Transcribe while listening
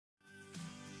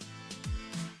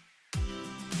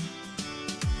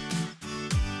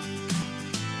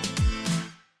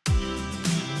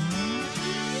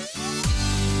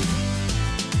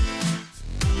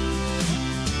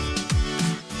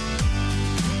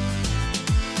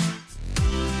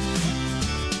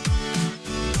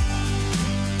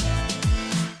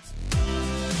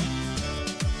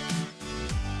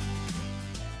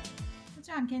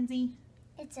Mackenzie?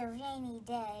 It's a rainy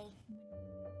day.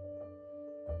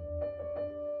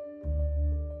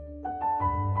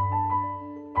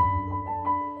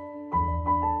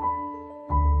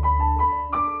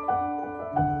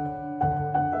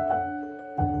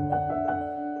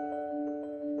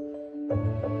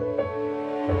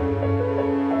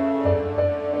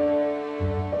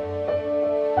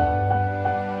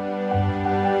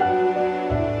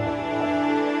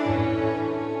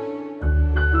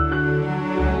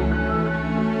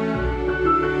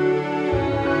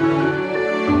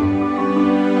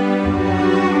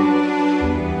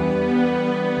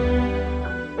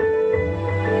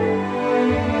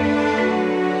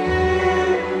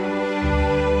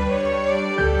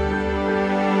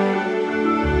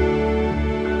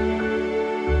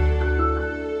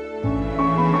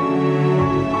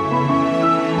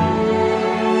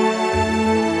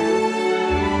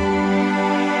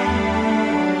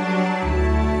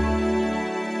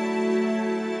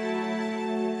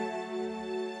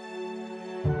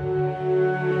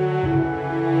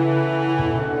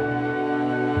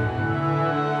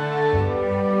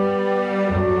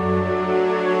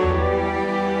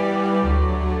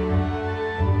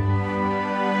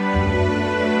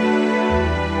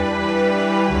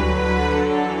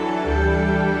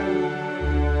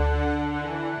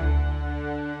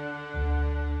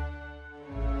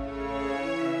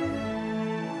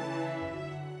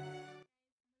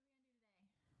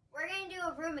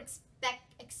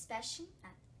 Inspection?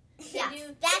 Yeah.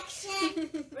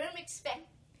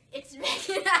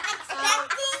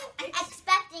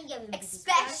 Expecting your room.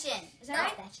 Inspection. Is that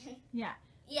right? Inspection. Yeah.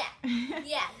 Yeah.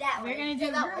 Yeah, that one. We're going to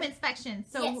do that room one. inspection.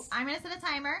 So Yes. I'm going to set a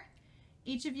timer.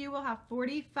 Each of you will have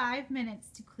 45 minutes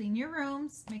to clean your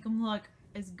rooms, make them look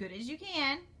as good as you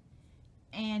can.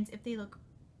 And if they look,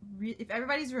 if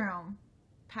everybody's room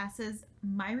passes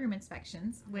my room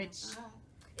inspections, which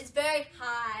It's very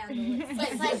high on the list.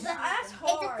 It's That's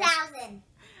hard. 1,000.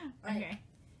 okay.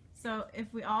 So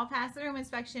if we all pass the room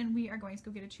inspection, we are going to go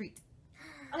get a treat.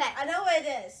 Okay, I know what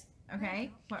it is.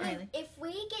 Okay. What, Riley? If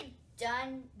we get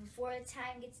done before the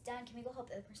time gets done, can we go help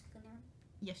the other person clean their room?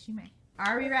 Yes, you may.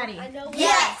 Are we ready? I know.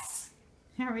 Yes.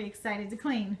 Are we excited to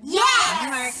clean?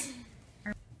 Yes.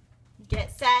 Mark.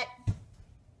 Get set.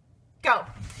 Go.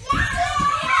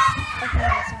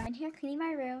 Okay, so I'm in here cleaning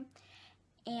my room,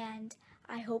 and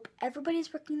I hope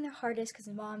everybody's working their hardest because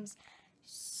Mom's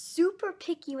super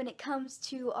picky when it comes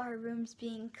to our rooms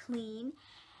being clean.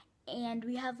 And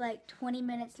we have like 20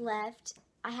 minutes left.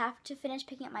 I have to finish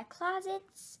picking up my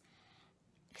closets,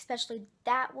 especially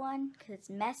that one because it's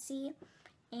messy.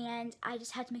 And I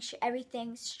just have to make sure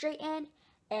everything's straightened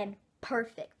and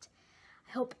perfect.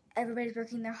 I hope everybody's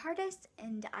working their hardest,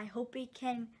 and I hope we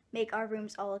can make our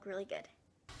rooms all look really good.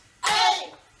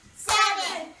 8,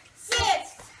 7, 6,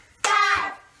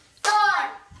 5, 4,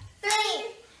 3,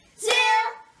 2,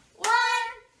 1.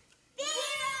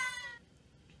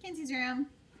 Kenzie's room.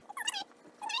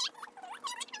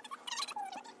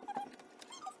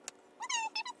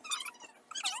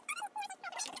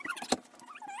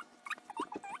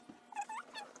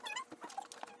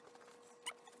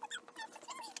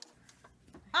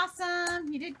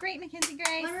 Awesome. You did great, Mackenzie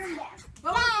Grace.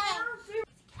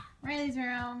 Riley's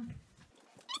room.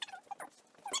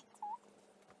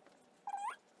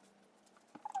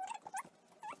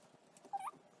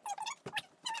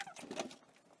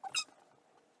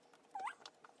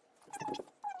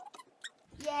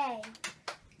 Yay.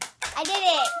 I did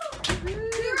it.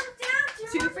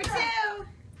 2 for 2.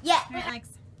 Yeah. All right, Alex.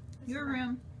 Your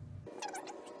room.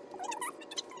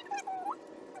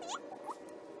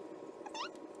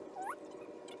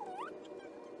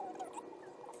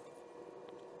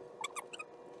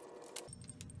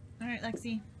 All right,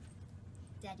 Lexi.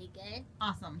 Daddy good?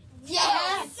 Awesome.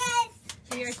 Yes.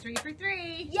 So you're 3 for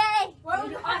 3. Yay.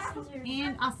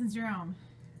 And Austin's room.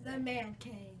 The man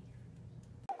cave.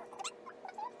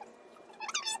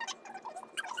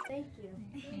 Thank you.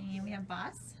 And we have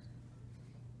Boss.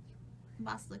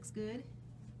 Boss looks good.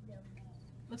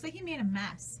 Looks like he made a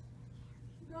mess.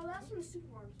 No, that's from Super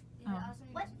Oh.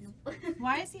 What?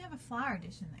 Why does he have a flower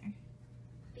dish in there?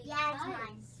 Yeah, it's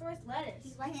mine. First lettuce.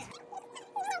 He likes it.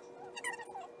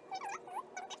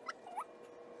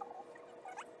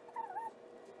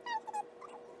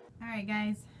 All right,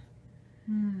 guys.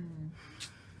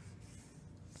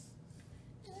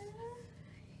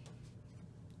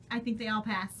 I think they all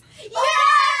pass.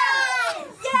 Yes!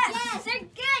 Yes! They're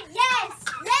good. Yes!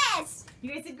 Yes!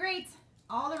 You guys did great.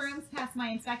 All the rooms passed my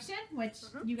inspection, which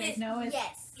you guys know is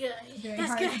Yes. Good. very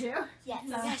hard to do. Yes.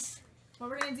 So Yes. what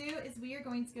we're going to do is we are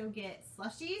going to go get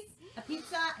slushies, a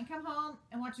pizza, and come home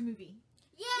and watch a movie.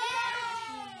 Yay!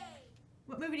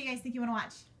 What movie do you guys think you want to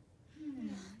watch?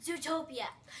 Zootopia.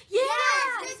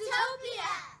 Yes,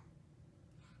 Zootopia.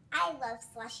 I love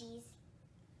slushies.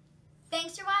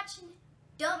 Thanks for watching.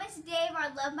 Don't miss a day of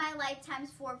our Love My Lifetime's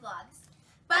 4 vlogs.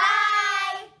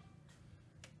 Bye.